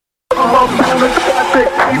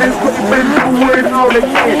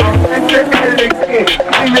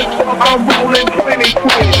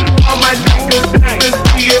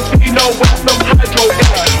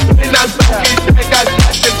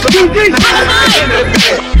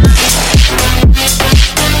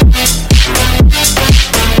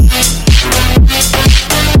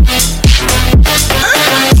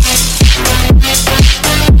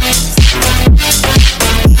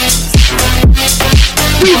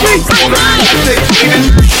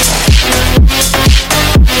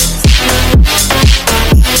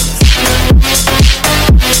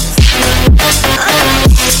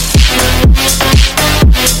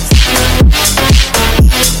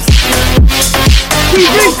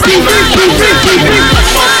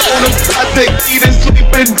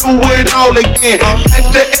Do it all again, back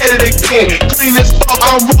to edit again. Clean as fuck,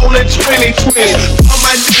 I'm rolling 2020. All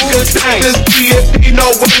my niggas dang, this DFP know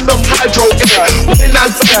what some hydro is. When I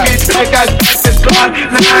suck it back, I got this Glock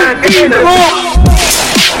 9 in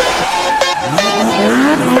it.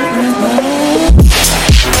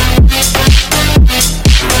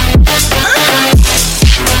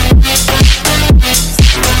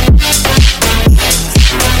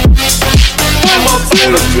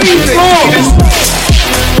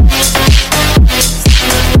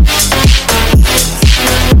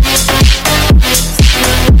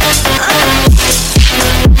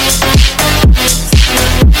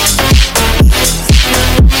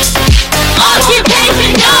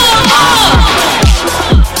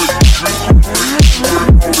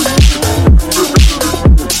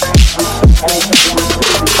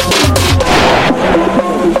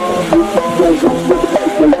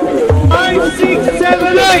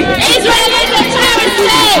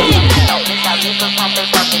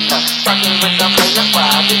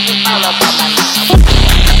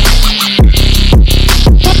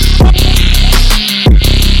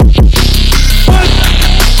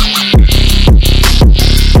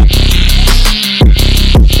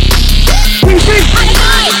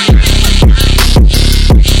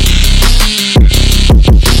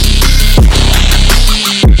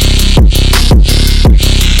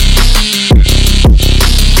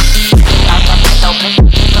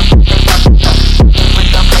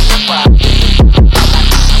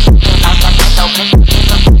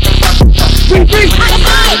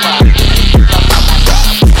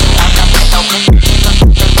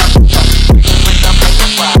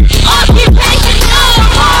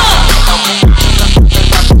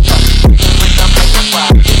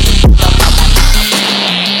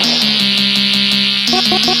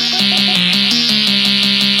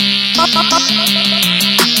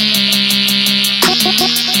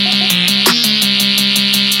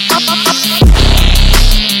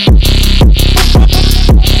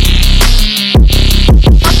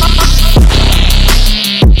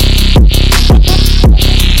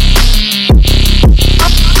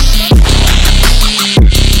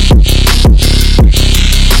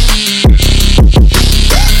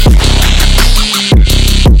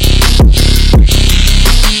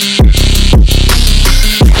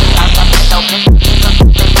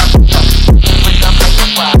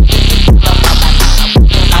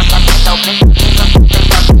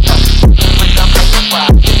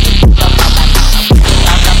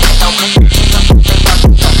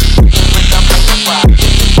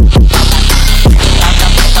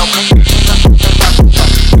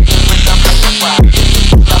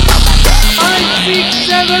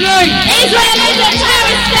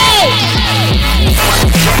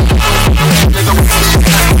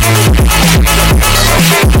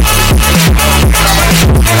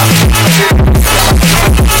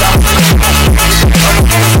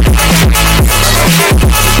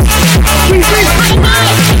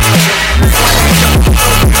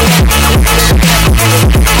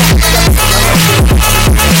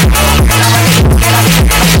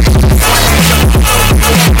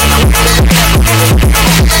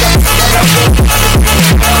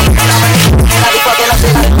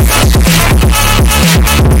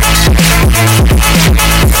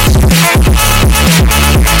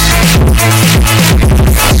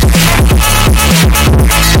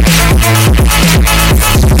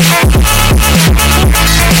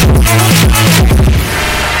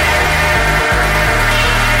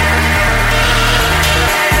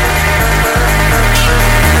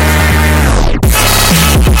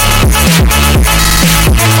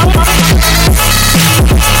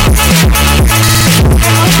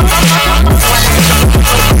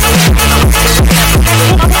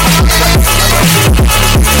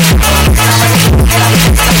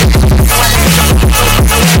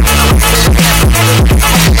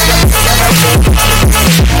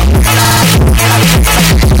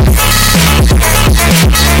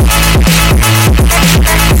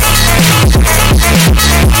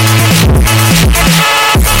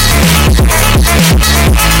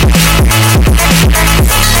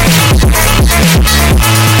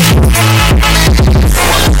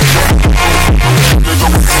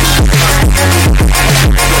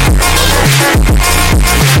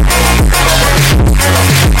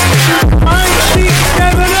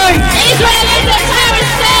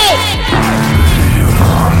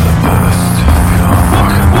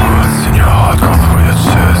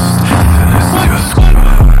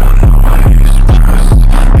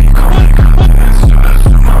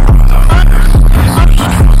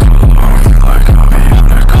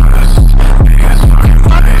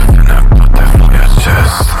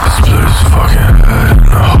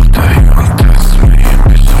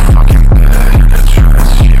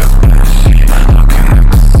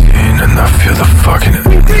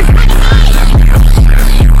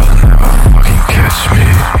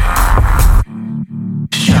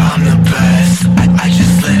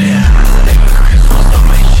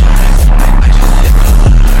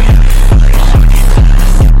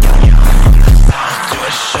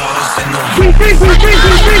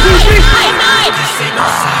 ain't no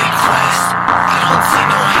side quest. I don't see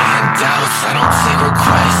no handouts, I don't see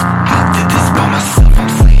requests. I did this by myself, I'm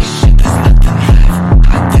saying shit, there's nothing left.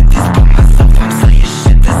 I did this by myself, I'm saying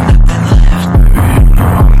shit, there's nothing left. Baby, you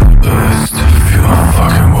know I'm the best. Feel the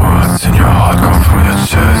fucking words in your heart come from your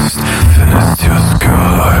chest. Finished your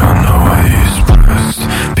skull, I don't know why he's pressed.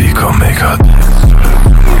 Pico make her dance.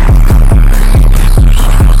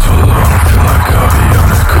 So long, feel like I'll be on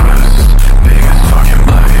a quest. Biggest fucking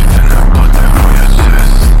blade, and I put that for your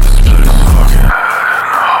chest. Split his fucking head, and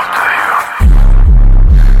I hope that you.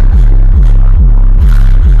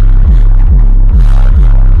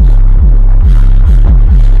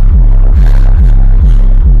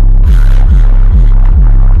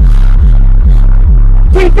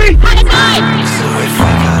 So if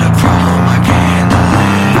I got a problem, I can handle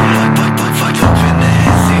it. Fucked up in there,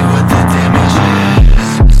 see what the damage is.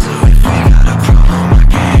 So if I got a problem, I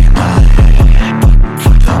can handle it.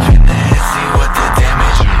 Fucked up in there, see what the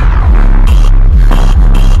damage is.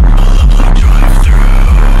 Drive through.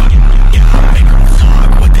 Yeah, I make them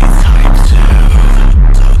talk what they type to.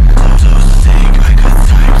 So sick, I got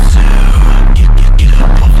type to. Get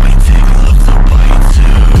up off my dick, love to bite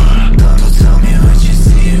too. Don't tell me what you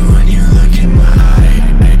see when you look in my eye.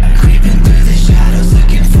 Creeping through the shadows,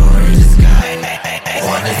 looking for the sky.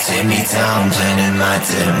 Wanna take me down, planning my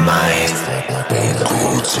demise. Won't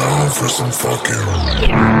go down for some fucking.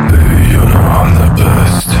 Baby, you know I'm the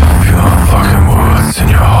best. Feel the fucking words in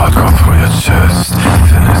your heart come from your chest.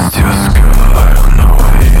 Finished your skull, I don't know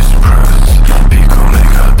why he's pressed. Pico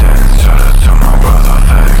make her dance, shout out to my brother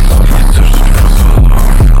Vex. Searching for so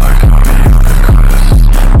long, feel like I'll be on a quest.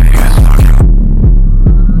 Biggest fucking.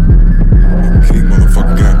 Okay,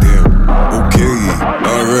 motherfucker, goddamn. Okay,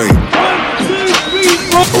 alright.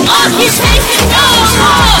 Occupation no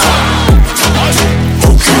more!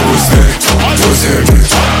 Okay, what's that? What's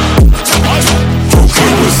happening?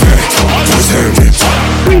 Okay, what's that? What's happening? Okay, what's that? What's happening?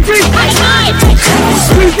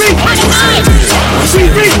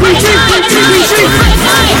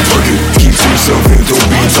 Fuck it, keep to yourself and don't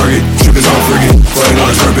be a target. Tripping off friggin', flying on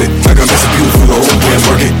the carpet. I got massive people for the whole damn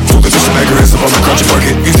market. Told the bitch to back her ass up on the crotch and park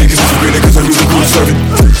it. You think it's so great cause I'm really good at serving.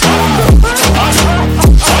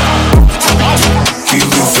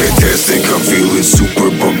 Feeling fantastic, I'm feeling super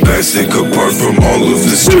bombastic. Apart from all of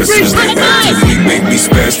the stressors that actively make me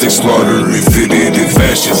spastic. Slaughter fitted in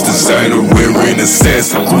fashions, designer wearing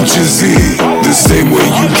assassin. Which is it? The same way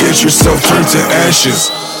you get yourself turned to ashes.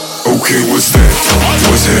 Okay, what's that?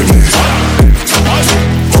 What's happening?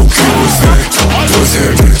 Okay, what's that? What's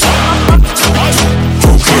happening?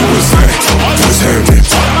 Okay, what's that? What's happening? Okay, what's that?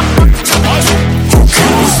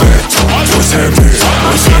 What's happening? What's happening?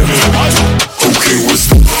 Okay, what's that? Okay,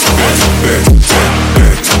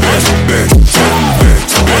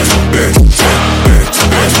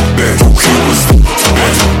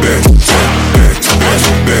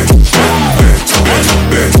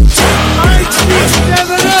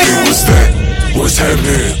 what's that? What's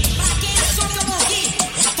happening?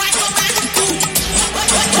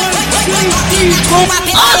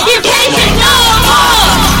 Occupation no more!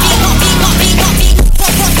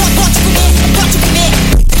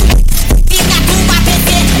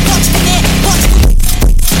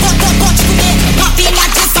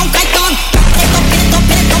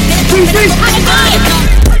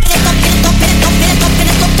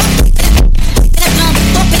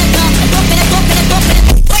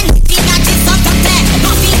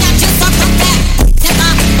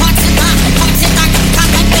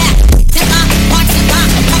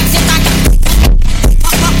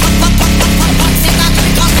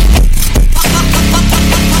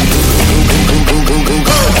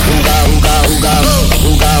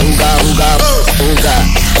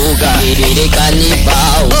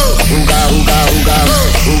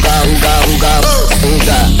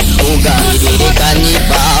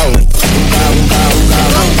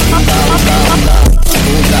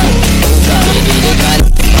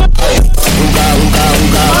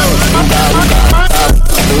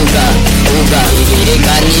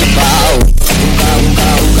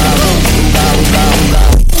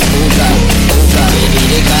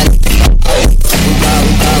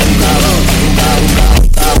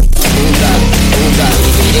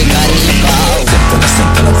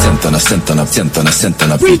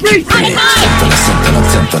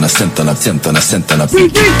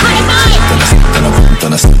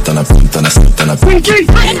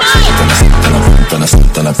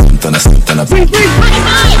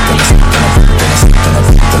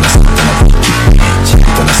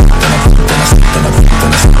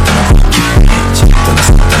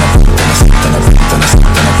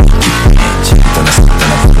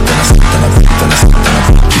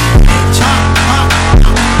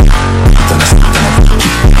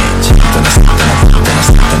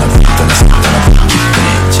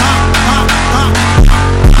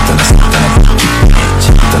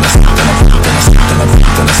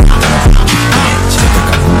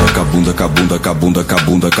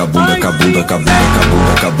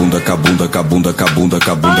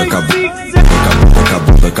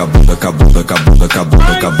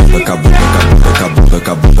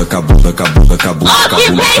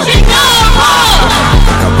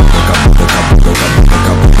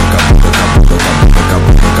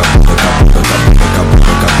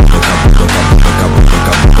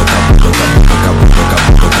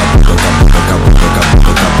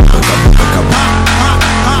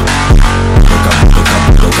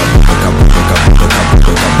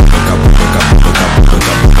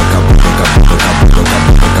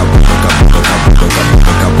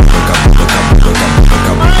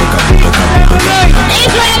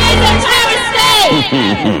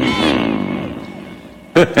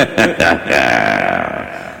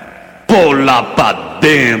 Pula pra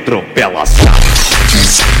dentro, pela sala.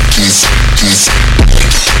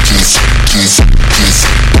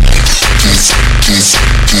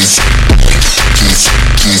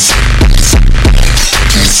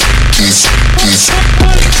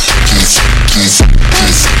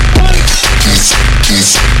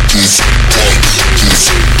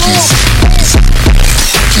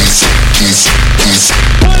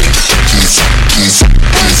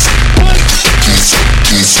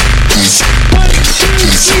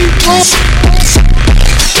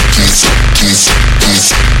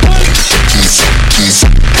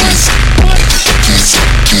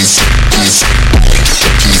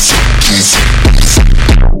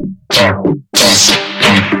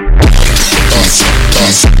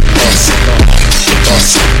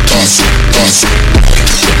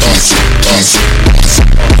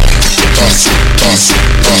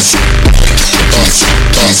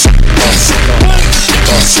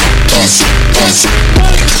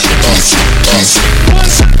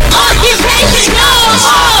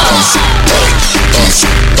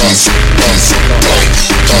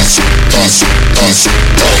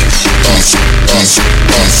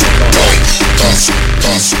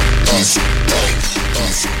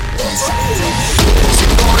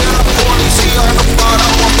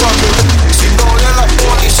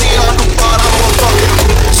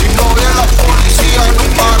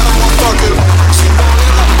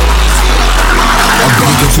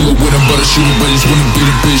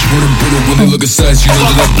 Look aside, you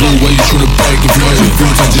know that I blow while you tryna back. If you ain't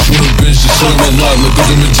good, I just wanna binge. Just show my life, look as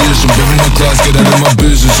a magician. Baby, my class, get out of my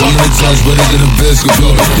business. I'm many times better than a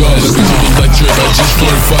basketball. Y'all, look at me electric. I just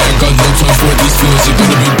wanna fight. Got no time for these feelings. It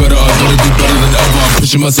gotta be better. I gotta be better than ever. I'm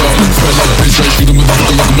pushing myself. Spread like a bitch. I shoot him with a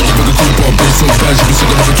hook like a motherfucker cool ball. Brain so bad, you be sick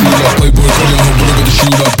of a tool. I playboy, Cody, I'm a winner with the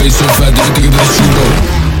shoot up. Bass so fat, that I think that it's true though.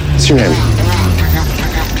 What's your name?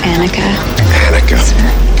 Annika. Annika.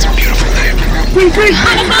 It's a beautiful name. Listen,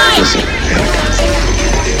 Annika.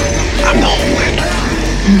 I'm the Homelander.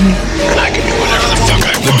 And I can do whatever the fuck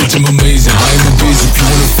I The want. bitch, I'm amazing. I am a beast. If you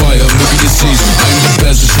wanna fight, I'll make it a season. I am the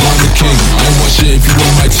best, just I'm the king. I don't want shit if you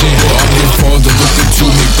want my team. Well, I'm your father, look up to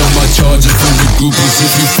me. Throw my charge and full with groupies.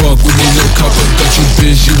 If you fuck with me, no cop, I got your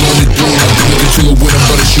bitch. You wanna do it. I'm looking to the winner,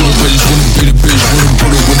 but I shoot her. I just wanna be the bitch. Wanna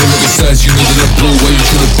put it when they look aside. You know that I blow while you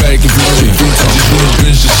tryna back. If you ain't good, I just wanna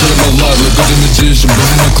binge. Just shut my life, look as a magician.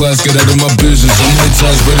 Bring my class, get out of my business. I'm many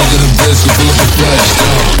times better than a best. So pull up a flash,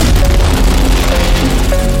 down.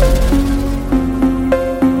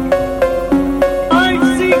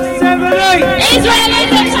 8. Israel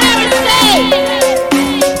is a terrorist state.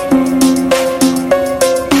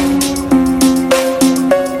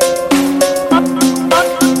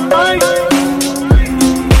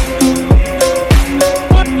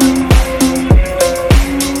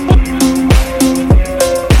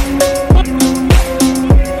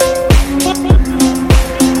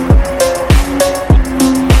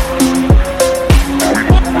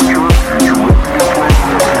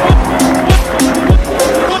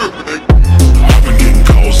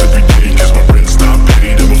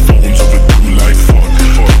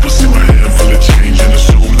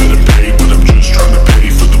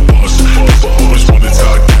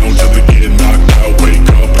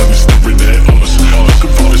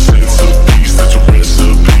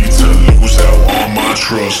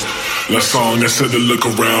 That said to look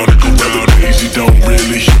around. Nowadays you don't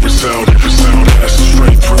really hear a sound. Blasting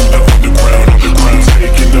straight through the underground.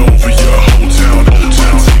 Taking over your whole town.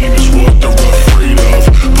 Team is what they're afraid of.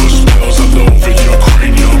 Put spells all over your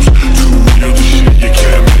craniums. Too real to shit you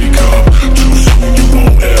can't make up. Too soon you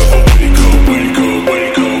won't ever wake up. Wake up,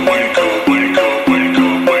 wake up, wake up, wake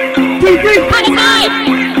up, wake up, wake up.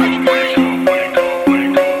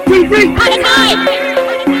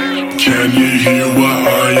 Can you hear what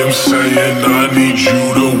I am saying? I need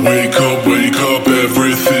you to wake up, wake up.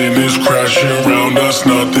 Everything is crashing around us.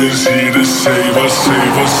 Nothing's here to save us,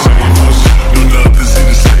 save us, save us. No, nothing's here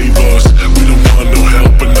to save us.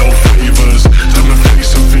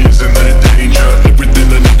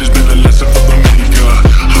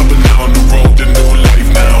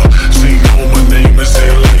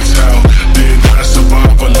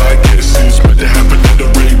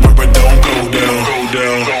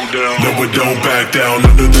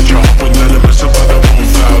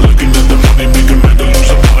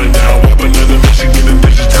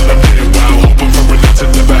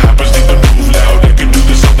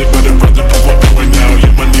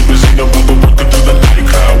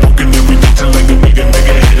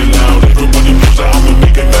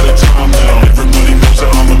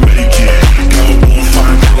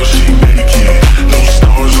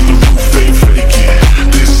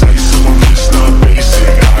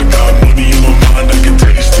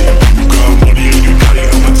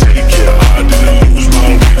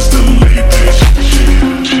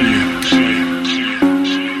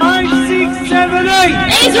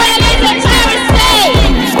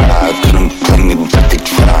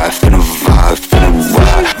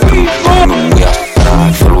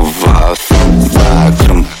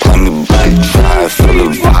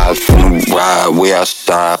 we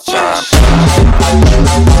outside.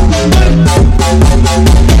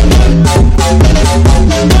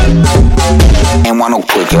 Ain't want no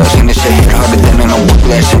quicker. Seen this shit hit harder than in a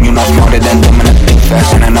whiplash. And you know smarter than them and I think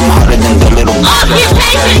fast. And I'm harder than the little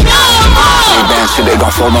Occupation no more! bands, so they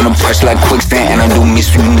gon' fall on the press like quicksand. And I do me,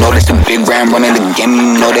 so you know that's a big ram. Running the game,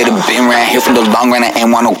 you know they the been ran. Here for the long run, I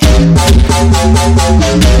ain't want no.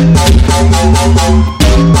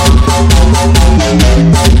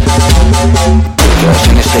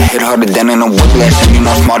 And this shit hit harder than in a whiplash. And you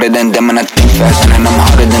know smarter than them and I think fast. And I'm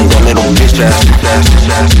harder than the little bitch ass.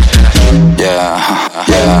 Yeah,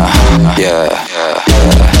 yeah, yeah,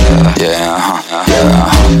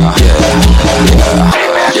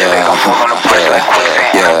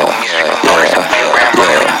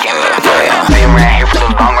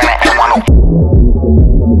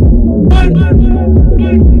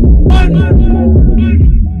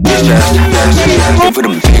 for the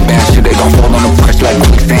big band, shit, they gon' fall on the press like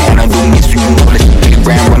quicksand. And I do me, so you know this big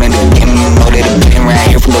brand running the game, you know they the big ran.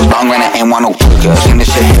 Here for the long run, I ain't want no quicker. Seen this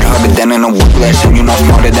shit hit harder than in a whiplash. And you know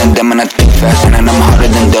smarter than them and I think fast. And I'm harder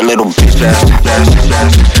than the little bitch ass.